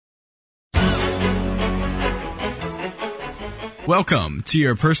Welcome to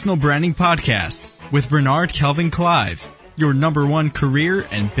your personal branding podcast with Bernard Kelvin Clive, your number one career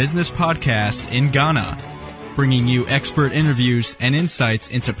and business podcast in Ghana, bringing you expert interviews and insights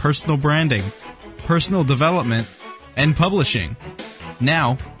into personal branding, personal development, and publishing.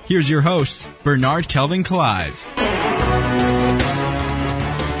 Now, here's your host, Bernard Kelvin Clive.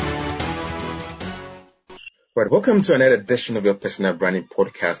 Right, welcome to another edition of your personal branding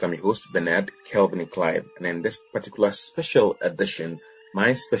podcast. I'm your host, Bernard Kelvin Clive, and in this particular special edition,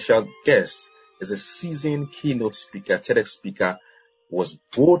 my special guest is a seasoned keynote speaker, TEDx speaker, was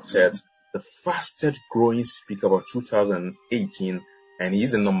voted the fastest growing speaker of 2018, and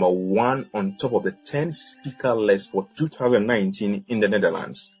he's the number one on top of the 10 speaker list for 2019 in the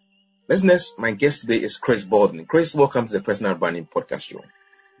Netherlands. Listeners, my guest today is Chris Baldwin. Chris, welcome to the Personal Branding Podcast show.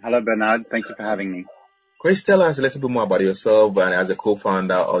 Hello, Bernard. Thank you for having me. Chris, tell us a little bit more about yourself and as a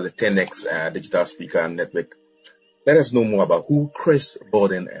co-founder of the 10X Digital Speaker Network. Let us know more about who Chris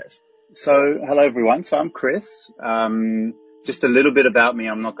Baldwin is. So, hello everyone. So I'm Chris. Just a little bit about me.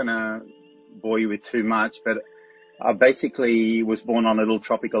 I'm not going to bore you with too much, but I basically was born on a little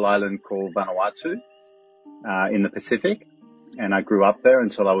tropical island called Vanuatu, in the Pacific. And I grew up there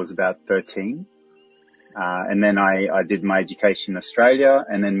until I was about 13. And then I did my education in Australia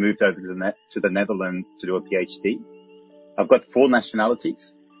and then moved over to the Netherlands to do a PhD. I've got 4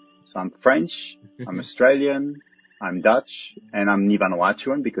 nationalities. So I'm French, I'm Australian, I'm Dutch, and I'm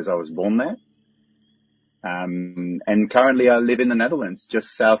Vanuatuan because I was born there. And currently I live in the Netherlands,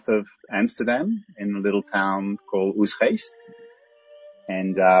 just south of Amsterdam in a little town called Oostgeest.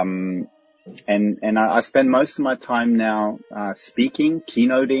 And I spend most of my time now, speaking,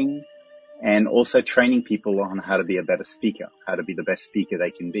 keynoting, and also training people on how to be a better speaker, how to be the best speaker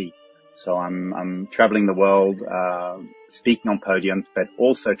they can be. So I'm traveling the world, speaking on podiums, but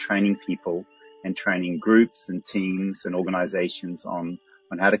also training people and training groups and teams and organizations on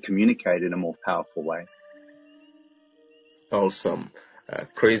how to communicate in a more powerful way. Awesome.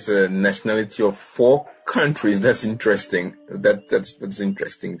 Chris, nationality of 4 countries. That's interesting. That's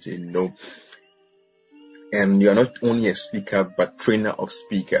interesting to know. And you're not only a speaker, but trainer of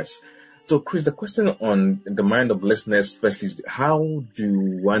speakers. So, Chris, the question on the mind of listeners first is, how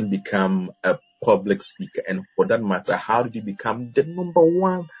do one become a public speaker? And for that matter, how did you become the number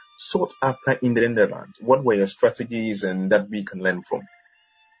one sought after in the Netherlands? What were your strategies and that we can learn from?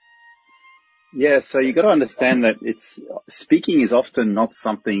 Yeah, so you got to understand that speaking is often not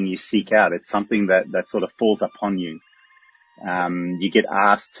something you seek out. It's something that sort of falls upon you. You get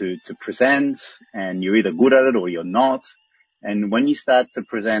asked to present and you're either good at it or you're not. And when you start to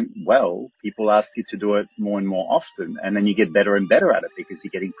present well, people ask you to do it more and more often. And then you get better and better at it because you're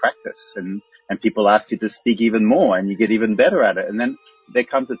getting practice. And people ask you to speak even more and you get even better at it. And then there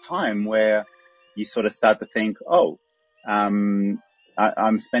comes a time where you sort of start to think, I'm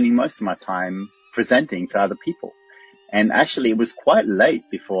spending most of my time presenting to other people. And actually it was quite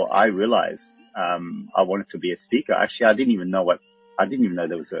late before I realized, I wanted to be a speaker. Actually, I didn't even know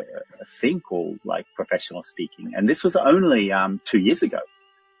there was a thing called like professional speaking. And this was only, 2 years ago.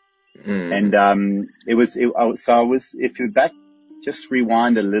 And, if you just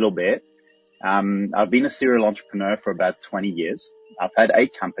rewind a little bit, I've been a serial entrepreneur for about 20 years. I've had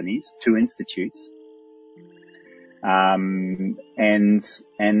 8 companies, 2 institutes. And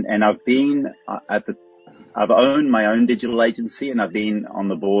I've owned my own digital agency and I've been on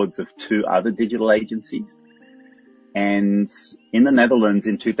the boards of 2 other digital agencies. And in the Netherlands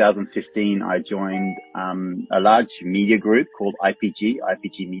in 2015, I joined a large media group called IPG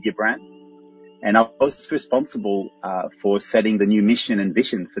Media Brands. And I was responsible for setting the new mission and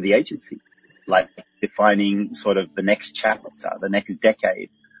vision for the agency, like defining sort of the next chapter, the next decade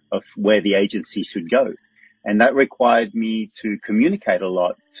of where the agency should go. And that required me to communicate a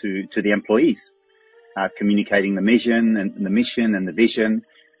lot to the employees, communicating the mission and the mission and the vision.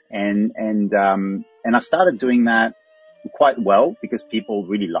 And I started doing that quite well because people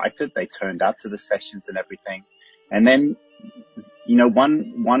really liked it. They turned up to the sessions and everything. And then,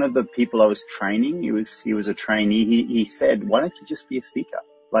 one of the people I was training, he was a trainee. He said, why don't you just be a speaker?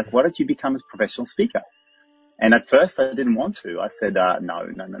 Like, why don't you become a professional speaker? And at first I didn't want to. I said,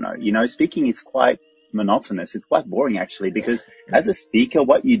 no. Speaking is quite monotonous. It's quite boring actually, because as a speaker,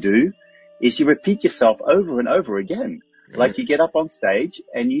 what you do is you repeat yourself over and over again. Like you get up on stage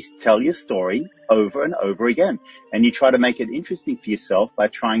and you tell your story over and over again. And you try to make it interesting for yourself by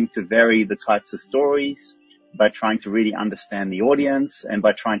trying to vary the types of stories, by trying to really understand the audience and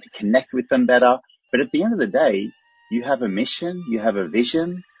by trying to connect with them better. But at the end of the day, you have a mission, you have a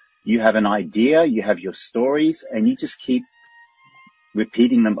vision, you have an idea, you have your stories, and you just keep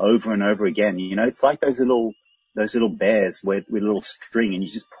repeating them over and over again. It's like those little those little bears with a little string, and you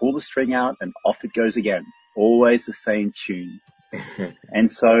just pull the string out and off it goes again. Always the same tune.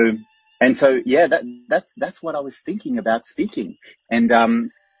 And so, yeah, that's what I was thinking about speaking. And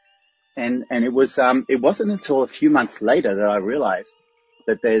it wasn't until a few months later that I realized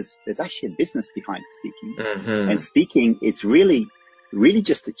that there's actually a business behind speaking. Mm-hmm. And speaking is really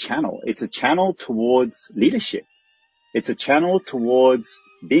just a channel. It's a channel towards leadership. It's a channel towards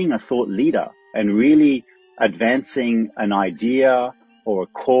being a thought leader and really advancing an idea or a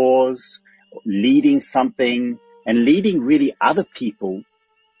cause, leading something, and leading really other people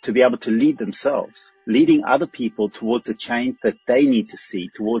to be able to lead themselves, leading other people towards the change that they need to see,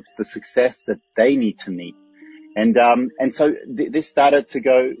 towards the success that they need to meet. And so this started to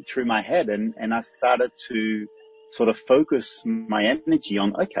go through my head, and I started to sort of focus my energy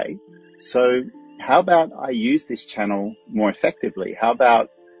on, okay, so how about I use this channel more effectively? How about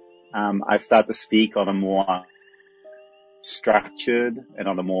I start to speak on a more structured and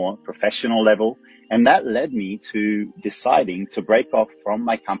on a more professional level? And that led me to deciding to break off from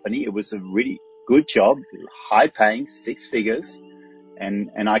my company. It was a really good job, high paying, 6 figures.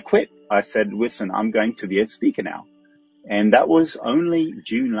 And I quit. I said, listen, I'm going to be a speaker now. And that was only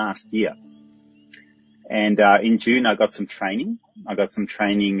June last year. And in June, I got some training.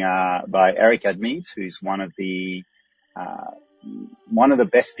 By Eric Admedes, who's one of the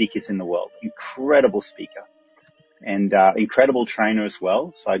best speakers in the world. Incredible speaker and incredible trainer as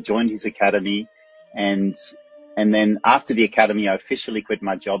well. So I joined his academy, and then after the academy, I officially quit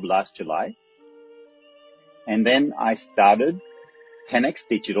my job last July. And then I started 10X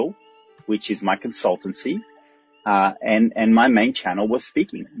Digital, which is my consultancy. And my main channel was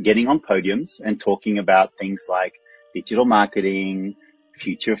speaking, getting on podiums and talking about things like digital marketing,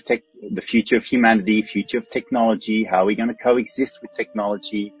 the future of humanity, future of technology, how are we going to coexist with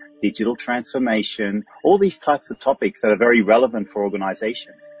technology, digital transformation, all these types of topics that are very relevant for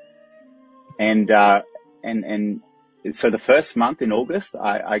organizations. And so the first month in August,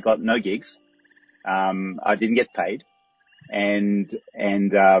 I got no gigs. I didn't get paid. But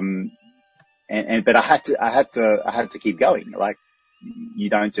I had to keep going. Like, you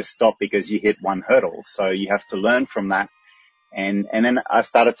don't just stop because you hit one hurdle. So you have to learn from that. And then I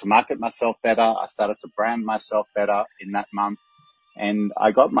started to market myself better. I started to brand myself better in that month. And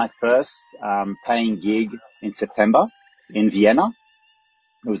I got my first, paying gig in September in Vienna.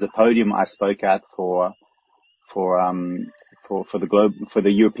 It was a podium I spoke at for the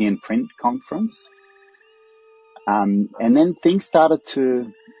European Print Conference. And then things started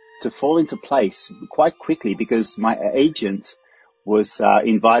to fall into place quite quickly, because my agent was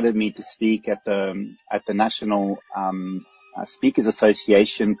invited me to speak at the National Speakers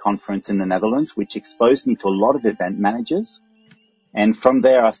Association conference in the Netherlands, which exposed me to a lot of event managers. And from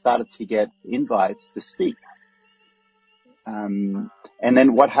there, I started to get invites to speak. And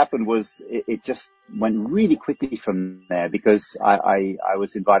then what happened was it just went really quickly from there, because I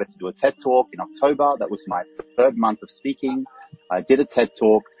was invited to do a TED Talk in October. That was my 3rd month of speaking. I did a TED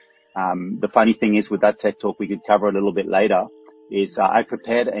Talk. The funny thing is, with that TED Talk, we could cover a little bit later, is I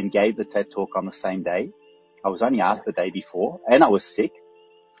prepared and gave the TED Talk on the same day. I was only asked the day before, and I was sick.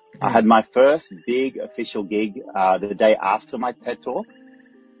 I had my first big official gig the day after my TED Talk,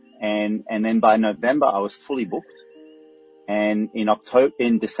 and then by November I was fully booked. And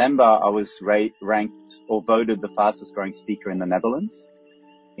in December I was ranked or voted the fastest growing speaker in the Netherlands.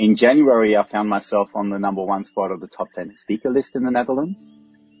 In January I found myself on the number 1 spot of the top 10 speaker list in the Netherlands.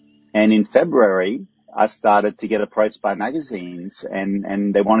 And in February I started to get approached by magazines,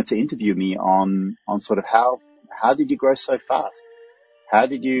 and they wanted to interview me on sort of how did you grow so fast? How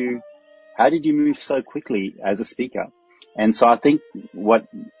did you move so quickly as a speaker? And so I think what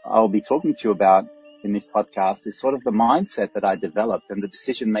I'll be talking to you about in this podcast is sort of the mindset that I developed and the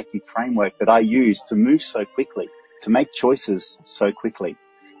decision-making framework that I use to move so quickly, to make choices so quickly.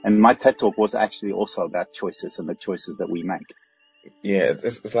 And my TED Talk was actually also about choices and the choices that we make. Yeah,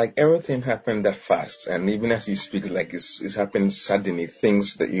 it's like everything happened that fast, and even as you speak, like it's happened suddenly.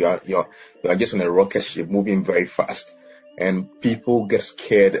 Things that you are just on a rocket ship moving very fast, and people get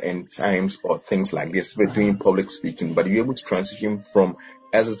scared in times or things like this. We're doing public speaking, but you're able to transition from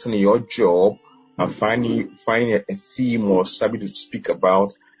exiting your job and finding a theme or subject to speak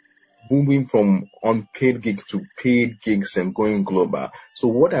about, moving from unpaid gig to paid gigs and going global. So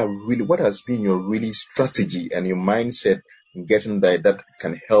what has been your really strategy and your mindset in getting that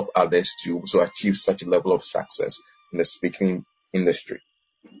can help others to also achieve such a level of success in the speaking industry?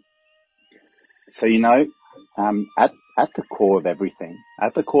 So, at the core of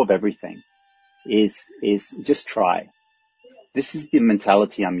everything is just try. this is the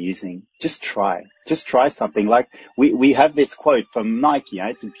mentality I'm using. Just try something. Like we have this quote from Nike.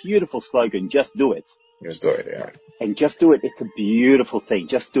 It's a beautiful slogan. Just do it. Just do it. Yeah. And just do it. It's a beautiful thing.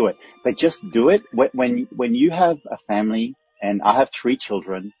 Just do it. But just do it when you have a family, and I have 3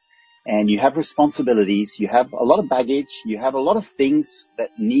 children, and you have responsibilities, you have a lot of baggage, you have a lot of things that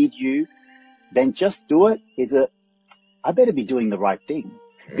need you, then just do it I better be doing the right thing.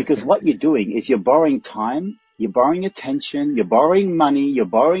 Because what you're doing is you're borrowing time, you're borrowing attention, you're borrowing money, you're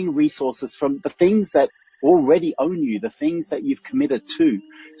borrowing resources from the things that already own you, the things that you've committed to.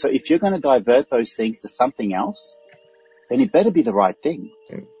 So if you're going to divert those things to something else, then it better be the right thing.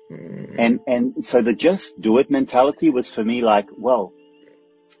 And so the just do it mentality was for me like, well,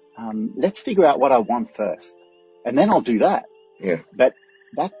 let's figure out what I want first, and then I'll do that. Yeah. But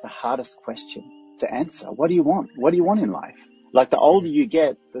that's the hardest question to answer. What do you want? What do you want in life? Like the older you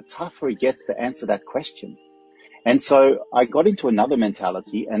get, the tougher it gets to answer that question. And so I got into another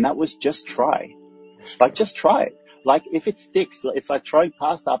mentality, and that was just try. Like, just try it. Like, if it sticks, it's like throwing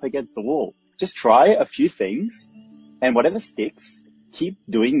pasta up against the wall. Just try a few things, and whatever sticks, keep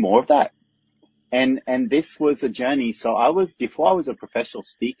doing more of that. And this was a journey. So before I was a professional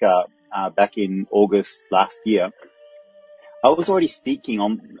speaker, back in August last year, I was already speaking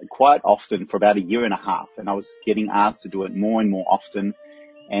on quite often for about 1.5 years, and I was getting asked to do it more and more often.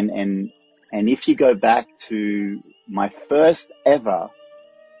 And if you go back to my first ever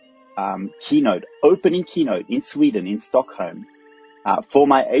opening keynote in Sweden, in Stockholm, for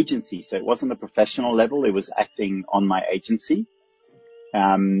my agency. So it wasn't a professional level. It was acting on my agency.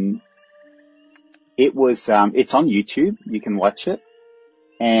 It's on YouTube. You can watch it.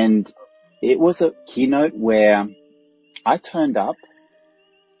 And it was a keynote where I turned up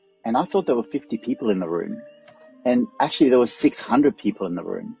and I thought there were 50 people in the room. And actually there were 600 people in the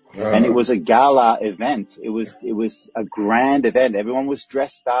room. And it was a gala event. It was a grand event. Everyone was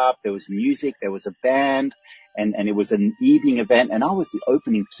dressed up. There was music. There was a band, and it was an evening event. And I was the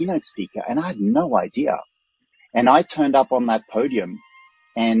opening keynote speaker, and I had no idea. And I turned up on that podium,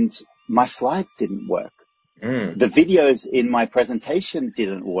 and my slides didn't work. The videos in my presentation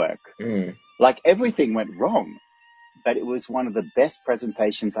didn't work. Like, everything went wrong, but it was one of the best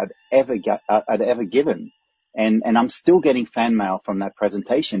presentations I'd ever given. And I'm still getting fan mail from that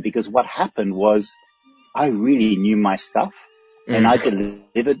presentation, because what happened was I really knew my stuff, and I delivered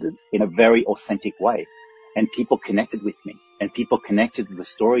it in a very authentic way, and people connected with me, and people connected with the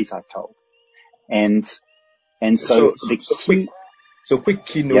stories I told. And so quick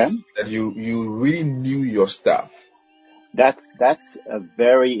keynote that you really knew your stuff. That's a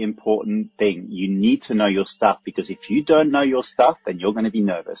very important thing. You need to know your stuff, because if you don't know your stuff, then you're going to be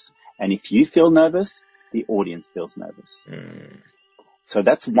nervous. And if you feel nervous, the audience feels nervous. So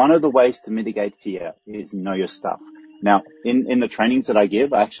that's one of the ways to mitigate fear, is know your stuff. Now, in the trainings that I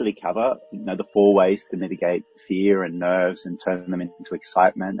give, I actually cover, the 4 ways to mitigate fear and nerves and turn them into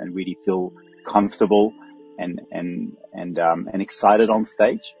excitement and really feel comfortable and excited on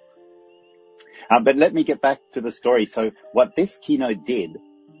stage. But let me get back to the story. So what this keynote did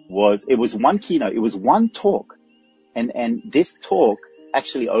was, it was one keynote, it was one talk. And this talk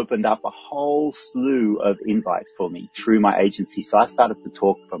actually opened up a whole slew of invites for me through my agency. So I started to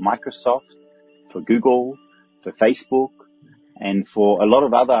talk for Microsoft, for Google, for Facebook, and for a lot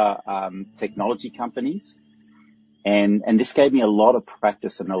of other technology companies. And this gave me a lot of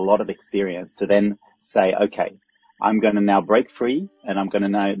practice and a lot of experience to then say, okay, I'm going to now break free, and I'm going to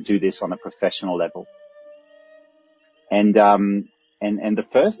now do this on a professional level. And one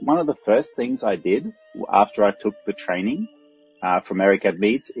of the first things I did after I took the training from Eric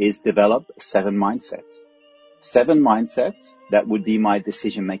Admedes is develop 7 mindsets. 7 mindsets that would be my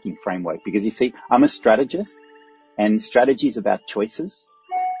decision-making framework. Because you see, I'm a strategist, and strategy is about choices.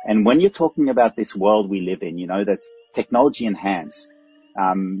 And when you're talking about this world we live in, that's technology enhanced,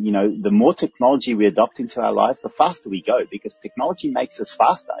 the more technology we adopt into our lives, the faster we go, because technology makes us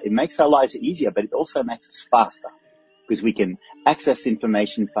faster. It makes our lives easier, but it also makes us faster, because we can access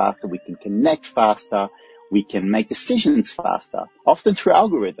information faster, we can connect faster, we can make decisions faster, often through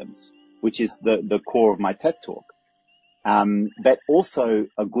algorithms, which is the core of my TED Talk. But also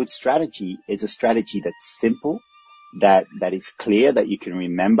a good strategy is a strategy that's simple, that is clear, that you can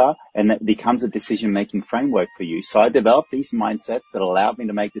remember, and that becomes a decision-making framework for you. So I developed these mindsets that allowed me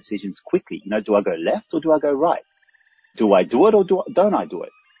to make decisions quickly. Do I go left or do I go right? Do I do it or don't I do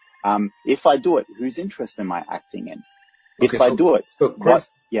it? If I do it, whose interest am I acting in? If I do it, Chris,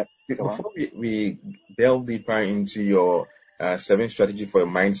 Yep. Before we delve deeper into your 7 strategy for your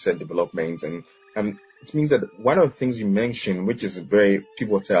mindset development, and it means that one of the things you mentioned, which is very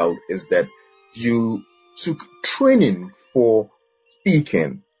pivotal, is that you took training for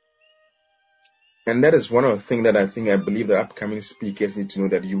speaking. And that is one of the things that I believe the upcoming speakers need to know,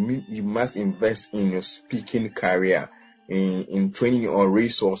 that you must invest in your speaking career, in training your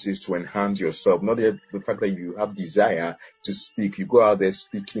resources to enhance yourself. Not the fact that you have desire to speak, you go out there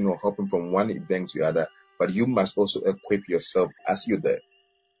speaking or hopping from one event to the other, but you must also equip yourself as you're there.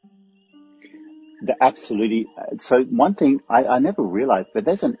 Absolutely. So one thing I never realized, but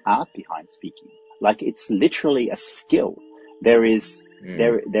there's an art behind speaking. Like, it's literally a skill. There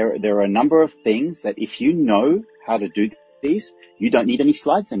are a number of things that if you know how to do these, you don't need any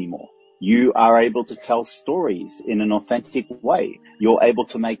slides anymore. You are able to tell stories in an authentic way. You're able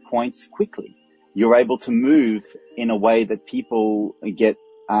to make points quickly. You're able to move in a way that people get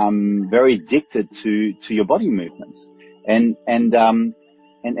very addicted to your body movements. And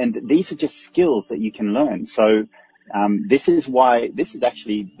these are just skills that you can learn. So this is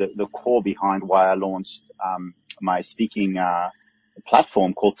actually the core behind why I launched my speaking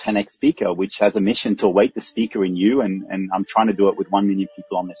platform called 10X Speaker, which has a mission to awake the speaker in you, and I'm trying to do it with 1 million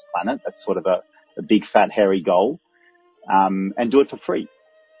people on this planet. That's sort of a big, fat, hairy goal, and do it for free.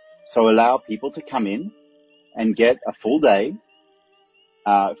 So allow people to come in and get a full day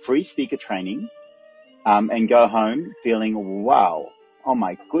free speaker training, and go home feeling, wow, oh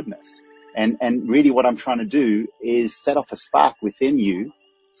my goodness. And really what I'm trying to do is set off a spark within you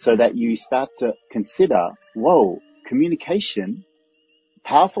so that you start to consider, whoa, communication,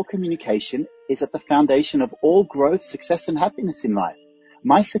 powerful communication is at the foundation of all growth, success, and happiness in life.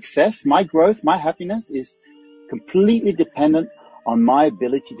 My success, my growth, my happiness is completely dependent on my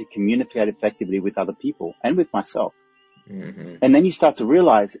ability to communicate effectively with other people and with myself. Mm-hmm. And then you start to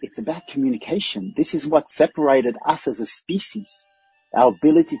realize it's about communication. This is what separated us as a species, our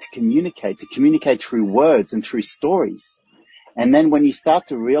ability to communicate through words and through stories. And then when you start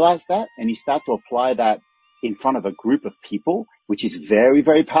to realize that and you start to apply that in front of a group of people, which is very,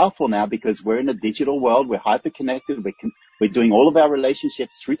 very powerful now because we're in a digital world, we're hyper-connected, we're doing all of our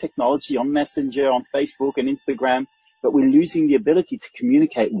relationships through technology on Messenger, on Facebook and Instagram, but we're losing the ability to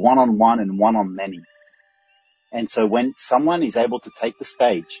communicate one-on-one and one-on-many. And so when someone is able to take the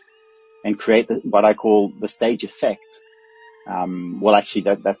stage and create what I call the stage effect, well,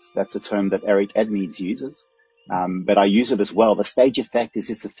 actually, that's a term that Eric Edmeades uses, but I use it as well. The stage effect is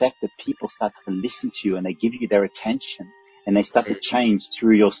this effect that people start to listen to you and they give you their attention and they start to change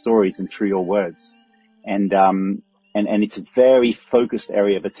through your stories and through your words. And it's a very focused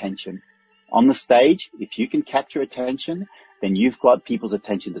area of attention. On the stage, if you can capture attention, then you've got people's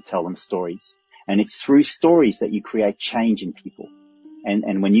attention to tell them stories. And it's through stories that you create change in people.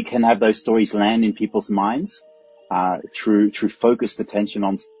 And when you can have those stories land in people's minds, through focused attention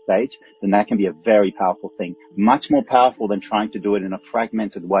on stage, then that can be a very powerful thing. Much more powerful than trying to do it in a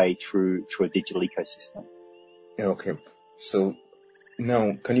fragmented way through a digital ecosystem. Okay. So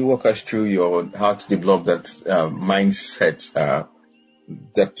now, can you walk us through how to develop that mindset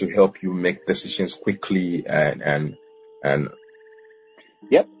that to help you make decisions quickly and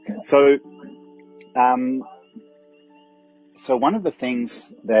Yep. So one of the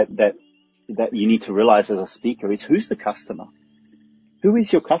things that you need to realize as a speaker is who's the customer? Who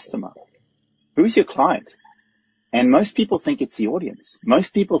is your customer? Who is your client? And most people think it's the audience.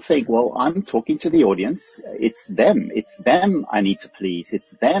 Most people think, well, I'm talking to the audience. It's them. It's them I need to please.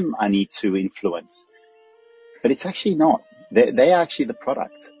 It's them I need to influence. But it's actually not. They are actually the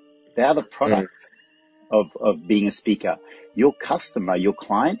product. They are the product of being a speaker. Your customer, your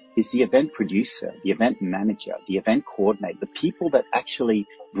client is the event producer, the event manager, the event coordinator, the people that actually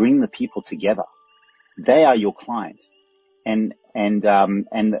bring the people together. They are your client. And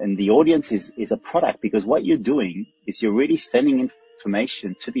the audience is a product, because what you're doing is you're really sending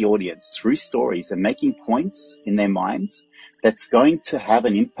information to the audience through stories and making points in their minds that's going to have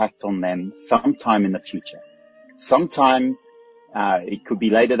an impact on them sometime in the future. Sometime, it could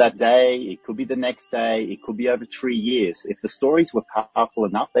be later that day, it could be the next day, it could be over 3 years. If the stories were powerful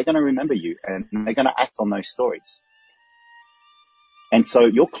enough, they're going to remember you and they're going to act on those stories. And so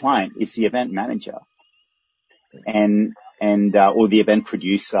your client is the event manager or the event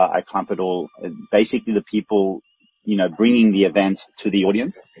producer. I clump it all. Basically the people, bringing the event to the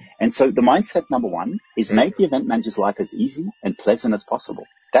audience. And so the mindset number one is make the event manager's life as easy and pleasant as possible.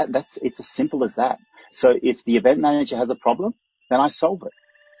 It's as simple as that. So if the event manager has a problem, then I solve it.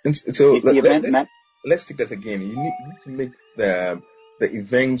 And so let's take that again. You need to make the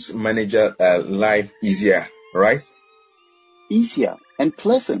events manager life easier, right? Easier and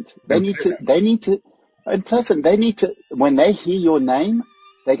pleasant. They need to, when they hear your name,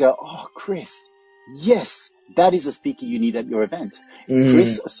 they go, oh, Chris, yes, That is a speaker you need at your event.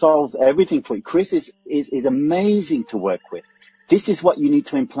 Chris solves everything for you. Chris is amazing to work with. This is what you need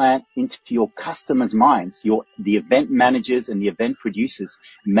to implant into your customers' minds. The event managers and the event producers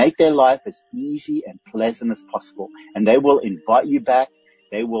make their life as easy and pleasant as possible. And they will invite you back.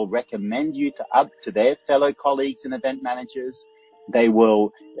 They will recommend you to their fellow colleagues and event managers. They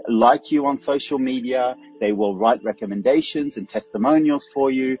will like you on social media. They will write recommendations and testimonials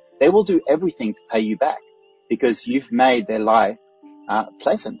for you. They will do everything to pay you back because you've made their life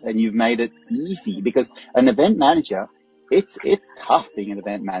pleasant and you've made it easy. Because an event manager, it's tough being an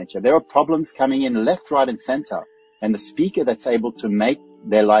event manager. There are problems coming in left, right, and center. And the speaker that's able to make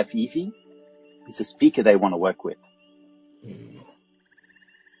their life easy is a speaker they want to work with.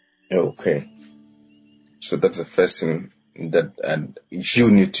 Okay. So that's the first thing that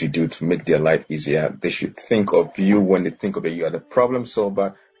you need to do to make their life easier. They should think of you when they think of you. You are the problem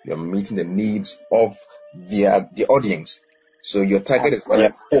solver. You are meeting the needs of the audience. So your target is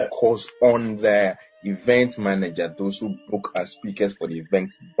going to focus on the event manager, those who book as speakers for the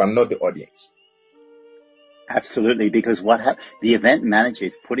event, but not the audience. Absolutely, because the event manager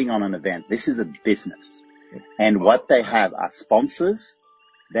is putting on an event. This is a business. And what they have are sponsors,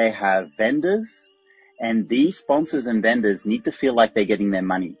 they have vendors, and these sponsors and vendors need to feel like they're getting their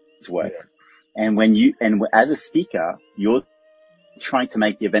money's worth. Yeah. And as a speaker, you're trying to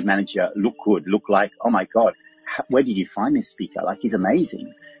make the event manager look good, look like, oh my God, where did you find this speaker? Like, he's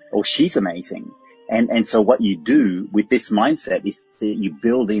amazing or she's amazing. And so what you do with this mindset is that you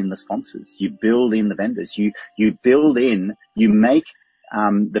build in the sponsors, you build in the vendors, you make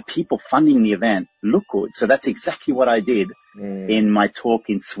the people funding the event look good. So that's exactly what I did in my talk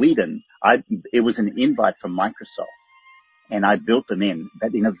in Sweden. It was an invite from Microsoft, and I built them in,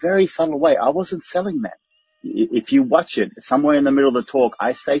 but in a very subtle way. I wasn't selling them. If you watch it, somewhere in the middle of the talk,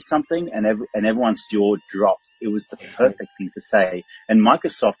 I say something and everyone's jaw drops. It was the perfect thing to say. And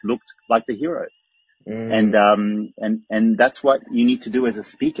Microsoft looked like the hero. And that's what you need to do as a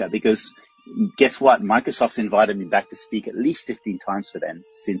speaker, because guess what? Microsoft's invited me back to speak at least 15 times for them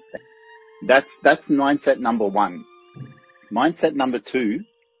since then. That's mindset number one. Mindset number two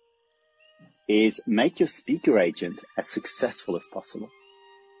is make your speaker agent as successful as possible.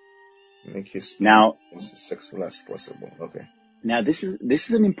 Make your speaker as successful as possible. Okay. Now this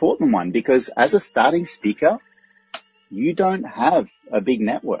is an important one, because as a starting speaker, you don't have a big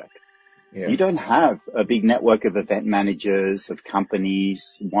network. Yeah. You don't have a big network of event managers, of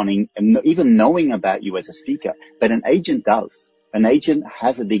companies wanting and even knowing about you as a speaker, but an agent does. An agent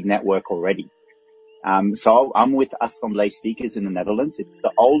has a big network already. So I'm with Assemblée Speakers in the Netherlands. It's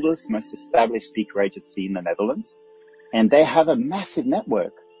the oldest, most established speaker agency in the Netherlands, and they have a massive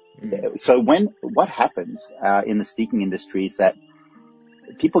network. So what happens in the speaking industry is that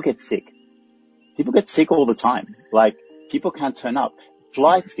people get sick. People get sick all the time. Like, people can't turn up.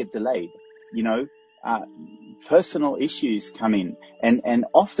 Flights get delayed. Personal issues come in, and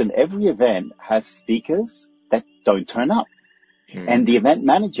often every event has speakers that don't turn up. And the event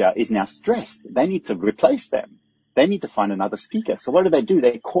manager is now stressed. They need to replace them. They need to find another speaker. So what do?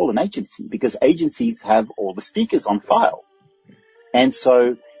 They call an agency, because agencies have all the speakers on file. And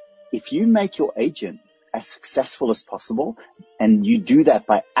so if you make your agent as successful as possible, and you do that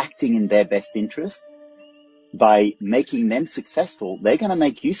by acting in their best interest, by making them successful, they're going to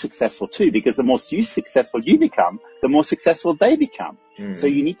make you successful too, because the more successful you become, the more successful they become. So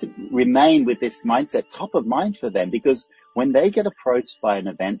you need to remain with this mindset top of mind for them, because when they get approached by an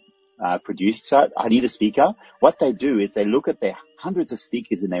event producer, I need a speaker, what they do is they look at their hundreds of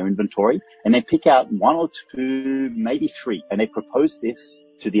speakers in their inventory, and they pick out one or two, maybe three, and they propose this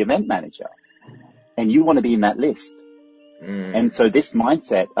to the event manager. And you want to be in that list. And so this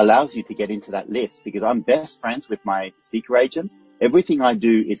mindset allows you to get into that list, because I'm best friends with my speaker agent. Everything I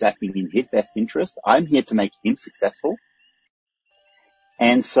do is acting in his best interest. I'm here to make him successful.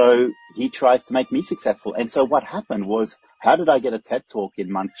 And so he tries to make me successful. And so what happened was, how did I get a TED Talk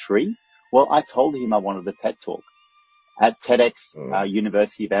in month 3? Well, I told him I wanted a TED Talk. At TEDx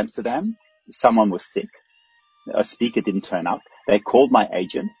University of Amsterdam, someone was sick. A speaker didn't turn up. They called my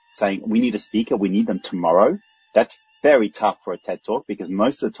agent saying, we need a speaker. We need them tomorrow. That's very tough for a TED Talk, because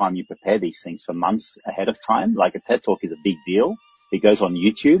most of the time you prepare these things for months ahead of time. Like, a TED Talk is a big deal. It goes on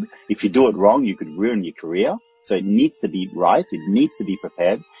YouTube. If you do it wrong, you could ruin your career. So it needs to be right. It needs to be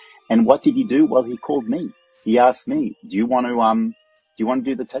prepared. And what did he do? Well, he called me. He asked me, do you want to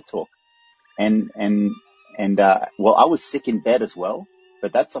do the TED Talk? Well, I was sick in bed as well,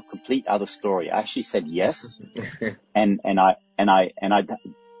 but that's a complete other story. I actually said yes. and I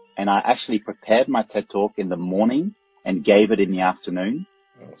actually prepared my TED Talk in the morning and gave it in the afternoon.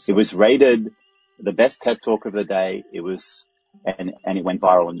 Awesome. It was rated the best TED Talk of the day. It was, and it went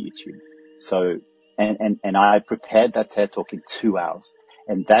viral on YouTube. So, and I prepared that TED Talk in 2 hours.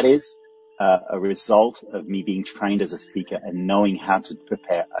 And that is a result of me being trained as a speaker and knowing how to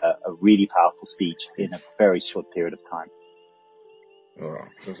prepare a really powerful speech in a very short period of time. Oh,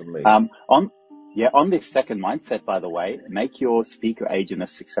 that's amazing. On this second mindset, by the way, make your speaker agent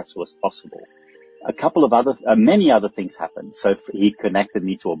as successful as possible. A couple of many other things happened. So he connected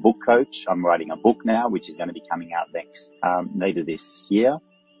me to a book coach. I'm writing a book now, which is going to be coming out later this year.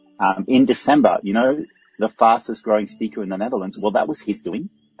 In December, the fastest growing speaker in the Netherlands. Well, that was his doing.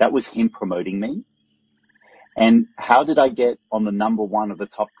 That was him promoting me. And how did I get on the number 1 of the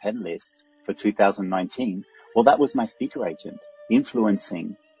top 10 list for 2019? Well, that was my speaker agent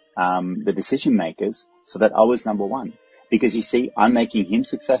influencing the decision makers so that I was number 1. Because you see, I'm making him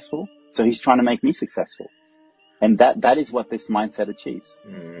successful, so he's trying to make me successful. And that is what this mindset achieves.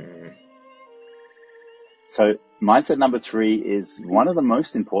 So mindset number 3 is one of the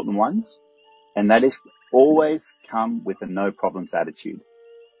most important ones, and that is always come with a no problems attitude.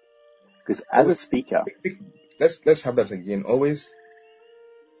 Because as a speaker, let's have that again. Always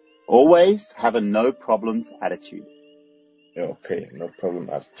have a no problems attitude. Okay, no problem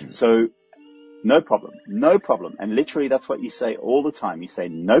attitude. So no problem. And literally that's what you say all the time. You say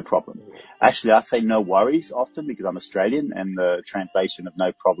no problem. Actually, I say no worries often because I'm Australian, and the translation of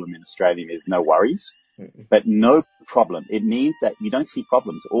no problem in Australian is no worries. But no problem, it means that you don't see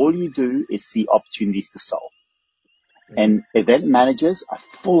problems. All you do is see opportunities to solve. And event managers are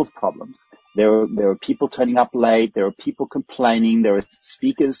full of problems. There are people turning up late. There are people complaining. There are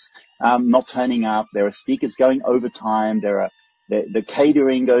speakers not turning up. There are speakers going overtime. The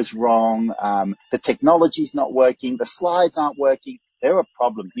catering goes wrong. The technology's not working. The slides aren't working. There are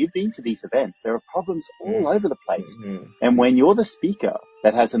problems. You've been to these events. There are problems all over the place. And when you're the speaker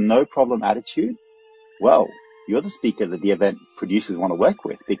that has a no problem attitude, well, you're the speaker that the event producers want to work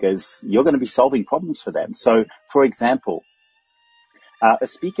with because you're going to be solving problems for them. So, for example,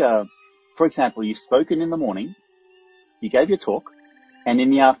 you've spoken in the morning, you gave your talk, and in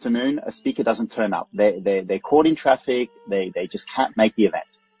the afternoon, a speaker doesn't turn up. They're caught in traffic. They just can't make the event.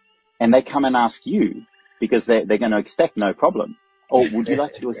 And they come and ask you because they're going to expect no problem. Or would you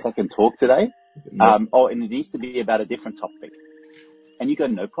like to do a second talk today? And it needs to be about a different topic. And you go,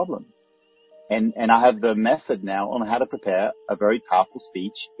 no problem. And I have the method now on how to prepare a very powerful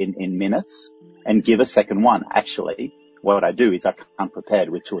speech in minutes and give a second one. Actually, what I do is I come prepared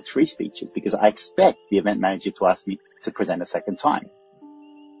with 2 or 3 speeches because I expect the event manager to ask me to present a second time.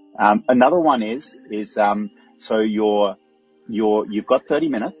 Another one is so you've got 30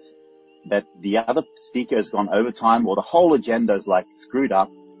 minutes, but the other speaker has gone overtime or the whole agenda is like screwed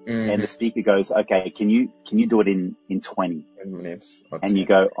up. And the speaker goes, okay, can you do it in 20 minutes? And you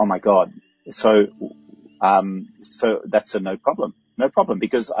go, oh my God. So that's a no problem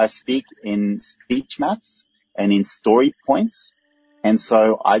because I speak in speech maps and in story points. And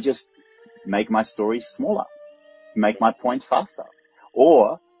so I just make my story smaller, make my point faster,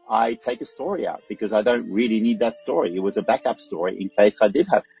 or I take a story out because I don't really need that story. It was a backup story in case I did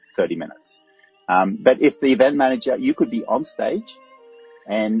have 30 minutes. But if the event manager, you could be on stage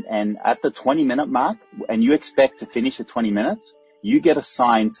and at the 20-minute mark and you expect to finish at 20 minutes, you get a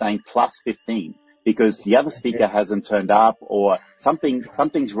sign saying plus 15 because the other speaker hasn't turned up or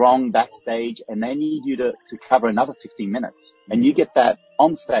something's wrong backstage and they need you to cover another 15 minutes. And you get that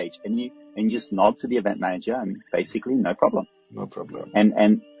on stage and you just nod to the event manager and basically no problem. No problem.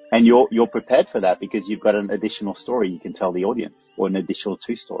 And you're prepared for that because you've got an additional story you can tell the audience or an additional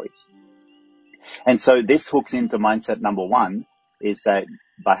 2 stories. And so this hooks into mindset number 1 is that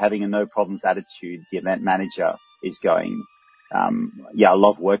by having a no problems attitude, the event manager is going, I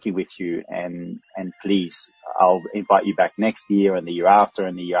love working with you and please, I'll invite you back next year and the year after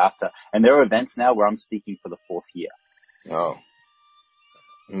and the year after. And there are events now where I'm speaking for the 4th year. Oh,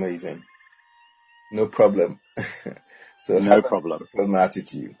 amazing. No problem. So no problem.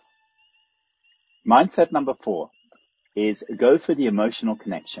 Attitude. Mindset number 4 is go for the emotional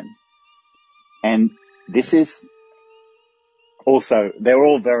connection. And this is also, they're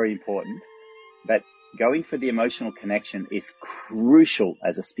all very important, but going for the emotional connection is crucial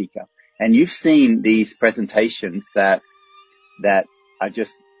as a speaker. And you've seen these presentations that are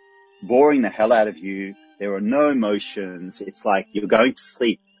just boring the hell out of you. There are no emotions. It's like you're going to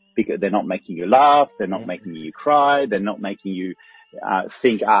sleep because they're not making you laugh. They're not making you cry. They're not making you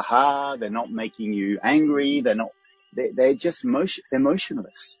think, aha. They're not making you angry. They're just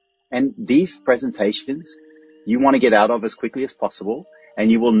emotionless. And these presentations you want to get out of as quickly as possible.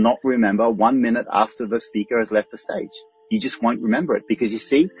 And you will not remember 1 minute after the speaker has left the stage. You just won't remember it because you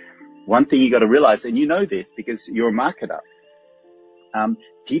see, one thing you got to realize, and you know this because you're a marketer,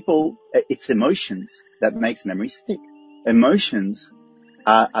 it's emotions that makes memories stick. Emotions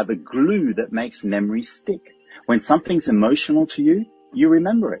are the glue that makes memories stick. When something's emotional to you, you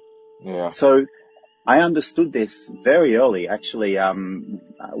remember it. Yeah. So I understood this very early. Actually,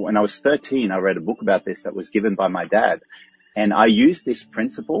 when I was 13, I read a book about this that was given by my dad. And I used this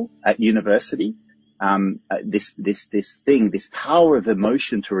principle at university, this power of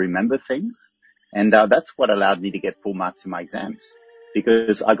emotion to remember things. And that's what allowed me to get full marks in my exams,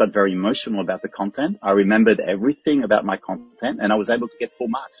 because I got very emotional about the content. I remembered everything about my content, and I was able to get full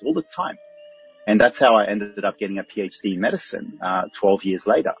marks all the time. And that's how I ended up getting a PhD in medicine 12 years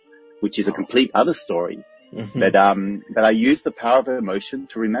later, which is a complete other story. Mm-hmm. But I used the power of emotion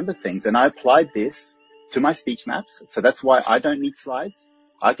to remember things, and I applied this to my speech maps. So that's why I don't need slides.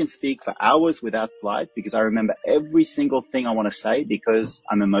 I can speak for hours without slides because I remember every single thing I want to say because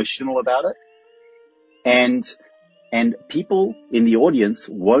I'm emotional about it. And people in the audience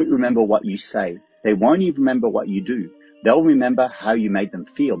won't remember what you say. They won't even remember what you do. They'll remember how you made them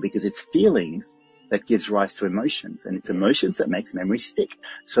feel, because it's feelings that gives rise to emotions, and it's emotions that makes memories stick.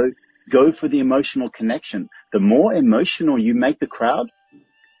 So go for the emotional connection. The more emotional you make the crowd,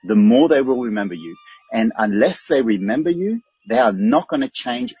 the more they will remember you. And unless they remember you, they are not going to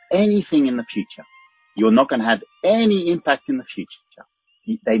change anything in the future. You're not going to have any impact in the future.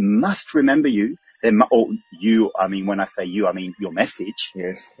 They must remember you. When I say you, I mean your message.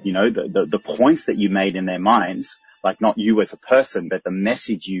 Yes. You know, the points that you made in their minds, like not you as a person, but the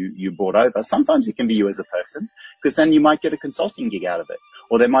message you brought over. Sometimes it can be you as a person, because then you might get a consulting gig out of it,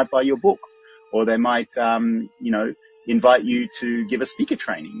 or they might buy your book, or they might, invite you to give a speaker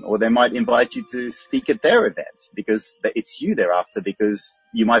training, or they might invite you to speak at their event because it's you they're after, because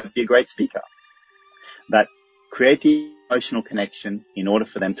you might be a great speaker. But create the emotional connection in order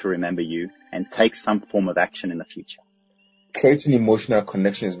for them to remember you and take some form of action in the future. Creating emotional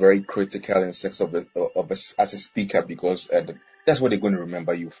connection is very critical in sense as a speaker, because that's what they're going to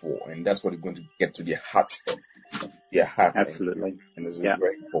remember you for, and that's what they're going to get to their heart. Absolutely. And it's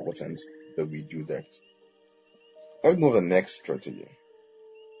very important that we do that. Let's move to the next strategy.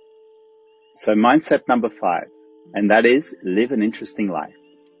 So mindset number 5, and that is live an interesting life.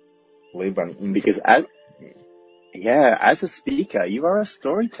 Because as a speaker, you are a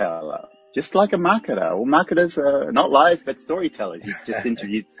storyteller, just like a marketer. All marketers are not liars, but storytellers. You just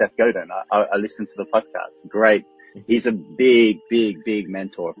interviewed Seth Godin. I listened to the podcast. Great. He's a big, big, big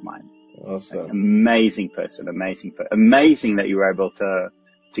mentor of mine. Awesome. Amazing person. Amazing that you were able to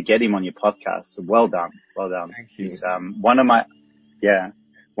get him on your podcast. So well done. Thank you. He's, one of my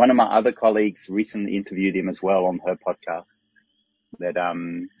other colleagues recently interviewed him as well on her podcast. That,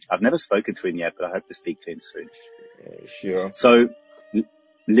 I've never spoken to him yet, but I hope to speak to him soon. Sure. So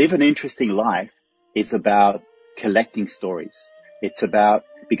live an interesting life is about collecting stories. It's about,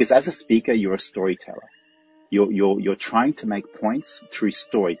 because as a speaker, you're a storyteller. You're trying to make points through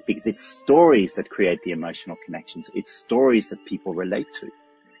stories, because it's stories that create the emotional connections. It's stories that people relate to.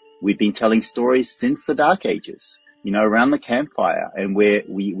 We've been telling stories since the Dark Ages, around the campfire, and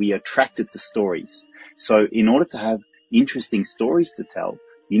we attracted to stories. So in order to have interesting stories to tell,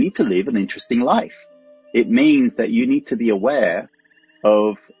 you need to live an interesting life. It means that you need to be aware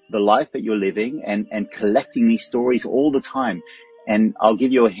of the life that you're living and collecting these stories all the time. And I'll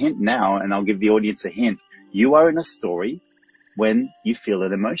give you a hint now, and I'll give the audience a hint. You are in a story when you feel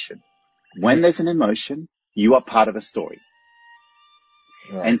an emotion. When there's an emotion, you are part of a story.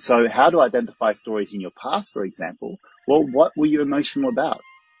 Right. And so how to identify stories in your past, for example? Well, what were you emotional about?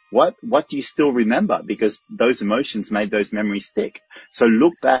 What do you still remember? Because those emotions made those memories stick. So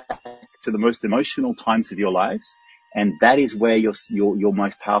look back to the most emotional times of your lives, and that is where your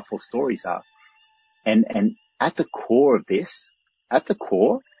most powerful stories are. And at the core of this,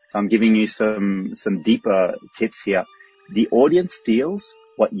 so I'm giving you some deeper tips here. The audience feels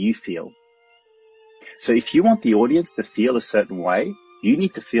what you feel. So if you want the audience to feel a certain way, you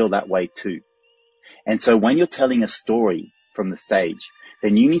need to feel that way too. And so when you're telling a story from the stage,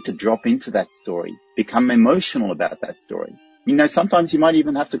 then you need to drop into that story, become emotional about that story. Sometimes you might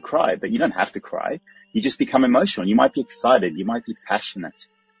even have to cry, but you don't have to cry. You just become emotional. You might be excited. You might be passionate,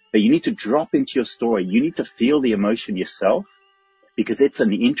 but you need to drop into your story. You need to feel the emotion yourself, because it's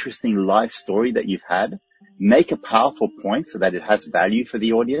an interesting life story that you've had. Make a powerful point so that it has value for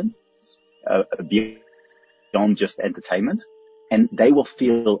the audience, beyond just entertainment, and they will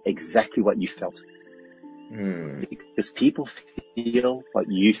feel exactly what you felt. Because people feel what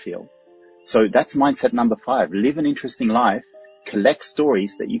you feel. So that's mindset number 5. Live an interesting life. Collect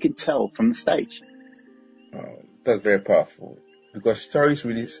stories that you can tell from the stage. Oh, that's very powerful. because stories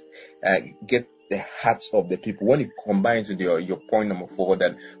really get the hearts of the people. When it combines with your point number 4,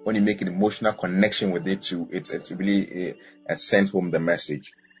 that when you make an emotional connection with it too, it's really sent home the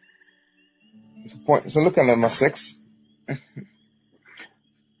message. So look at number 6.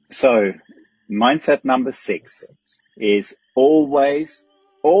 So mindset number 6 is always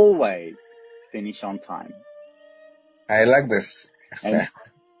finish on time. I like this. And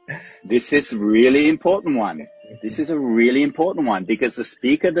this is really important one. This is a really important one, because the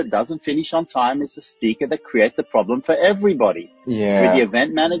speaker that doesn't finish on time is the speaker that creates a problem for everybody. Yeah. For the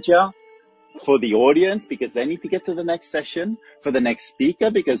event manager, for the audience, because they need to get to the next session, for the next speaker,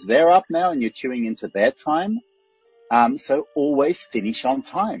 because they're up now and you're tuning into their time. So always finish on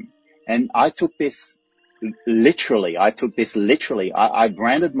time. And I took this literally. I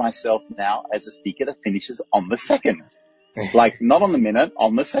branded myself now as a speaker that finishes on the second. Like not on the minute,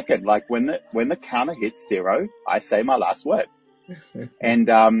 on the second. Like when the counter hits 0, I say my last word.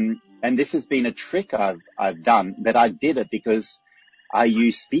 And this has been a trick I've done, but I did it because I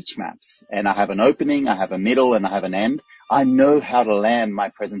use speech maps, and I have an opening, I have a middle, and I have an end. I know how to land my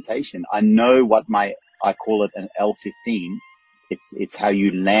presentation. I know what I call it an L15. It's how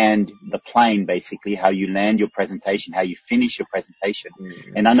you land the plane, basically, how you land your presentation, how you finish your presentation.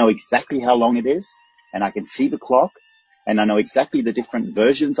 Mm-hmm. And I know exactly how long it is, and I can see the clock, and I know exactly the different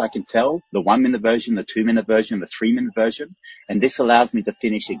versions I can tell, the 1-minute version, the 2-minute version, the 3-minute version. And this allows me to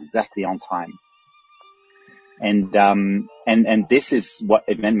finish exactly on time. And this is what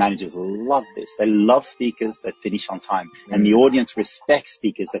event managers love this. They love speakers that finish on time. Mm-hmm. And the audience respects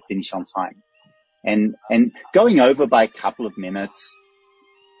speakers that finish on time. And going over by a couple of minutes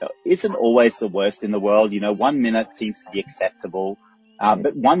isn't always the worst in the world. 1 minute seems to be acceptable.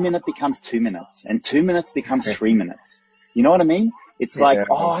 But 1 minute becomes 2 minutes, and 2 minutes becomes 3 minutes. You know what I mean? It's like,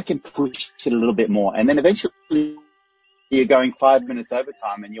 I can push it a little bit more. And then eventually you're going 5 minutes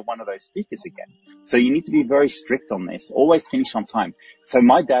overtime and you're one of those speakers again. So you need to be very strict on this. Always finish on time. So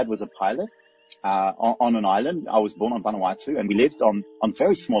my dad was a pilot, on an island. I was born on Vanuatu, and we lived on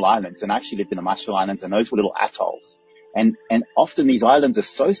very small islands, and I actually lived in the Marshall Islands, and those were little atolls. And often these islands are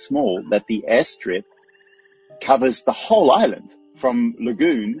so small that the airstrip covers the whole island from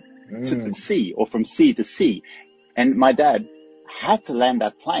lagoon to the sea, or from sea to sea. And my dad had to land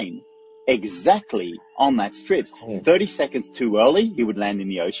that plane exactly on that strip. 30 seconds too early, he would land in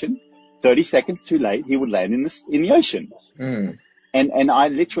the ocean. 30 seconds too late, he would land in the ocean. And I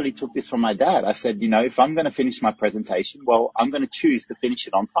literally took this from my dad. I said, if I'm going to finish my presentation, well, I'm going to choose to finish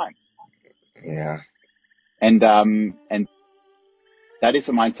it on time. Yeah. And that is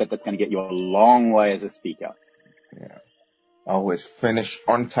a mindset that's going to get you a long way as a speaker. Yeah. Always finish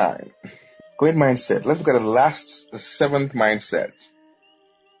on time. Great mindset. Let's look at the 7th mindset.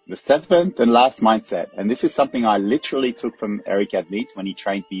 The 7th and last mindset. And this is something I literally took from Eric Admeet when he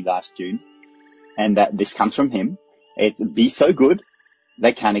trained me last June. And that this comes from him. It's be so good,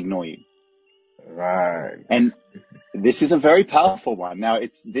 they can't ignore you. Right. And this is a very powerful one. Now,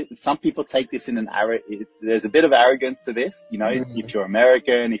 some people take this in there's a bit of arrogance to this, if you're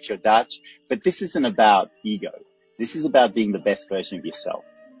American, if you're Dutch, but this isn't about ego. This is about being the best version of yourself.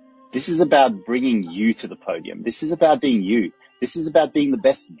 This is about bringing you to the podium. This is about being you. This is about being the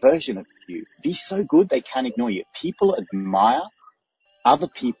best version of you. Be so good, they can't ignore you. People admire other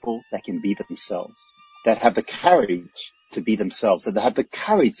people that can be themselves, that have the courage to be themselves, that have the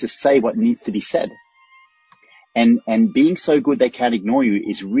courage to say what needs to be said. And being so good they can't ignore you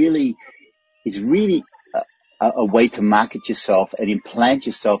is really a way to market yourself and implant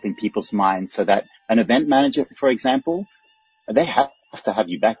yourself in people's minds, so that an event manager, for example, they have to have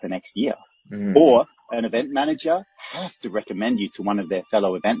you back the next year. Or an event manager has to recommend you to one of their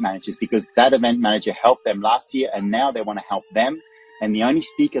fellow event managers, because that event manager helped them last year and now they want to help them. And the only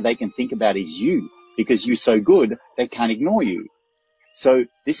speaker they can think about is you, because you're so good, they can't ignore you. So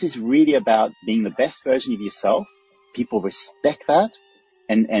this is really about being the best version of yourself. People respect that,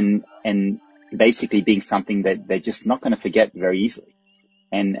 and basically being something that they're just not going to forget very easily.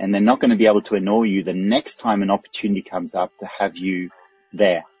 And they're not going to be able to annoy you the next time an opportunity comes up to have you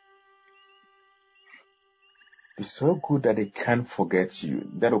there. Be so good that they can't forget you.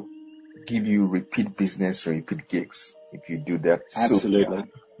 That'll give you repeat business, repeat gigs if you do that. Absolutely.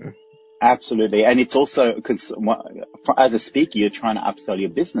 Absolutely. And it's also, as a speaker, you're trying to upsell your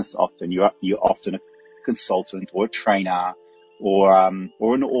business often. You're often a consultant or a trainer or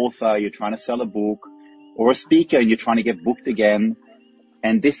an author. You're trying to sell a book, or a speaker and you're trying to get booked again.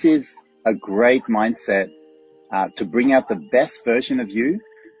 And this is a great mindset to bring out the best version of you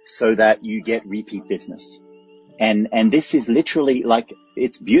so that you get repeat business. And this is literally like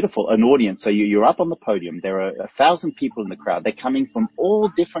it's beautiful, an audience. So you're up on the podium. There are 1,000 people in the crowd. They're coming from all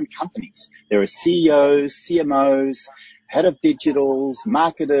different companies. There are CEOs, CMOs, head of digitals,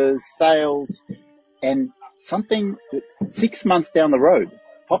 marketers, sales, and something that's 6 months down the road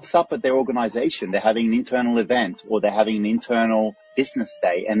pops up at their organization. They're having an internal event, or they're having an internal business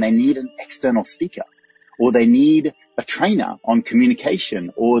day, and they need an external speaker, or they need a trainer on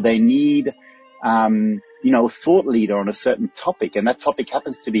communication, or they need, a thought leader on a certain topic, and that topic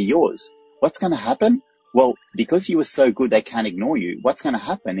happens to be yours. What's going to happen? Well, because you were so good, they can't ignore you. What's going to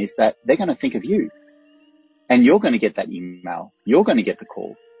happen is that they're going to think of you, and you're going to get that email. You're going to get the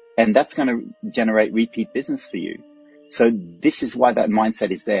call, and that's going to generate repeat business for you. So this is why that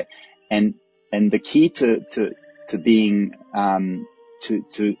mindset is there. And the key to being,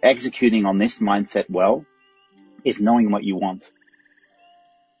 to executing on this mindset well is knowing what you want.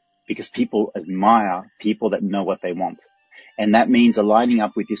 Because people admire people that know what they want. And that means aligning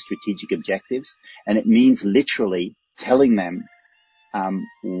up with your strategic objectives. And it means literally telling them,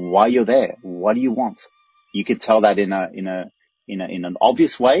 why you're there. What do you want? You could tell that in an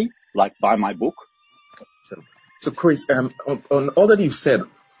obvious way, like buy my book. So Chris, on all that you've said,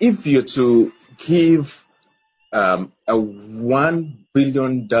 if you're to give a $1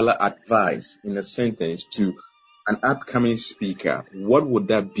 billion advice in a sentence to an upcoming speaker, what would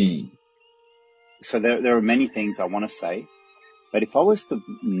that be? So there are many things I want to say, but if I was to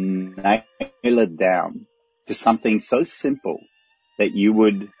nail it down to something so simple that you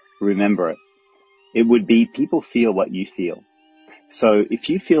would remember it, it would be people feel what you feel. So if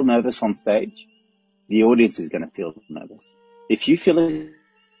you feel nervous on stage, the audience is going to feel nervous. If you feel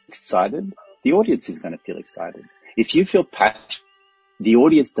excited, the audience is going to feel excited. If you feel passionate, the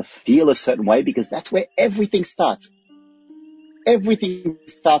audience to feel a certain way, because that's where everything starts. Everything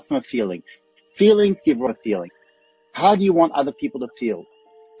starts from a feeling. Feelings give a feeling. How do you want other people to feel?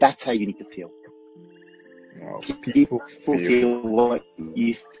 That's how you need to feel. Wow, People feel what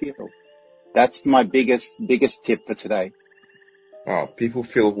you feel. That's my biggest tip for today. Wow, people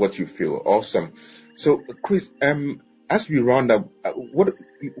feel what you feel. Awesome. So, Chris, as we round up,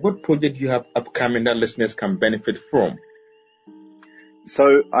 what project do you have upcoming that listeners can benefit from?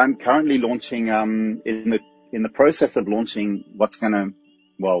 So I'm currently launching, in the process of launching what's going to,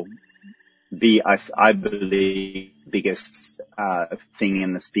 be, I believe, biggest, thing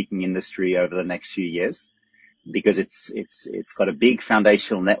in the speaking industry over the next few years, because it's got a big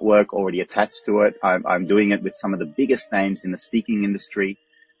foundational network already attached to it. I'm doing it with some of the biggest names in the speaking industry.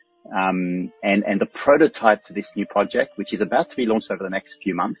 And the prototype to this new project, which is about to be launched over the next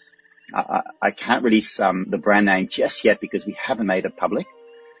few months. I can't release, the brand name just yet because we haven't made it public.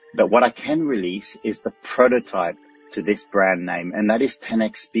 But what I can release is the prototype to this brand name, and that is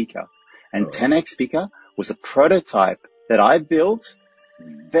 10X Speaker. And 10X Speaker was a prototype that I built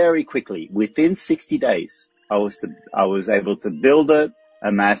very quickly. Within 60 days, I was able to build it,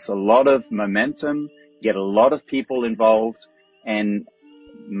 amass a lot of momentum, get a lot of people involved, and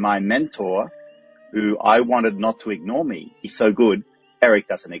my mentor, who I wanted not to ignore me, he's so good, Eric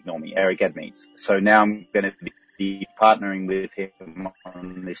doesn't ignore me, Eric Edmeades. So now I'm going to be partnering with him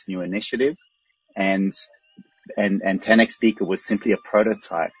on this new initiative, and 10X Speaker was simply a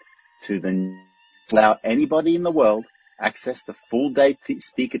prototype to allow anybody in the world access to full day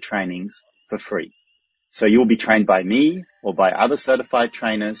speaker trainings for free. So you'll be trained by me or by other certified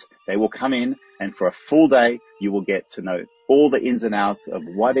trainers. They will come in, and for a full day, you will get to know all the ins and outs of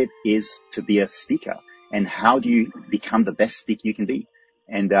what it is to be a speaker and how do you become the best speaker you can be.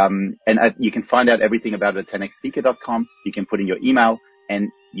 And you can find out everything about it at 10xspeaker.com. You can put in your email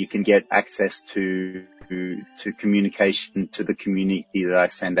and you can get access to communication to the community that I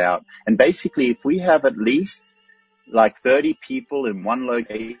send out. And basically, if we have at least like 30 people in one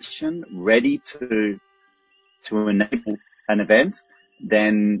location ready to enable an event,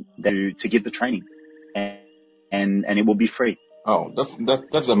 then to give the training, and it will be free. Oh,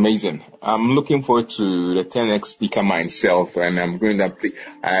 that's amazing. I'm looking forward to the 10X Speaker myself, and I'm going to,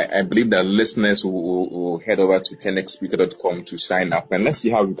 I believe that listeners will head over to 10xspeaker.com to sign up, and let's see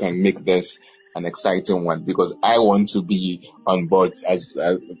how we can make this an exciting one, because I want to be on board as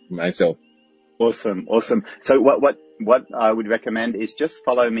myself. Awesome. So what I would recommend is just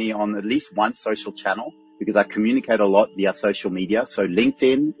follow me on at least one social channel, because I communicate a lot via social media. So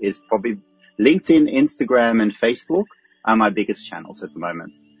LinkedIn, Instagram, and Facebook are my biggest channels at the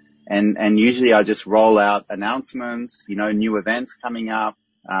moment. And usually I just roll out announcements, new events coming up,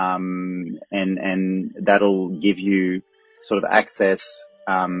 and that'll give you sort of access,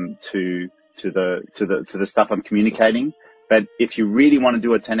 to the stuff I'm communicating. But if you really want to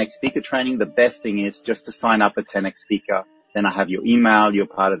do a 10X Speaker training, the best thing is just to sign up at 10X Speaker then I have your email, you're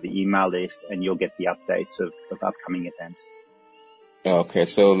part of the email list, and you'll get the updates of upcoming events. Okay,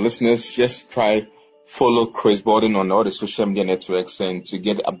 so listeners, just try follow Chris Borden on all the social media networks and to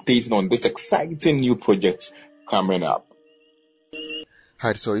get updated on this exciting new project coming up.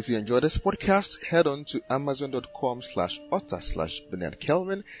 Hi, so if you enjoyed this podcast, head on to amazon.com/author/Bernard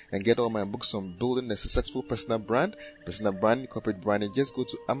Kelvin and get all my books on building a successful personal brand, corporate branding. Just go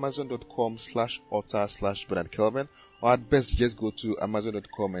to amazon.com/author/Bernard Kelvin, or at best just go to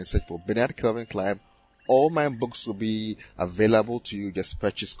amazon.com and search for Bernard Kelvin Clive. All my books will be available to you. Just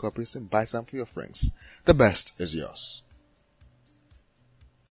purchase copies and buy some for your friends. The best is yours.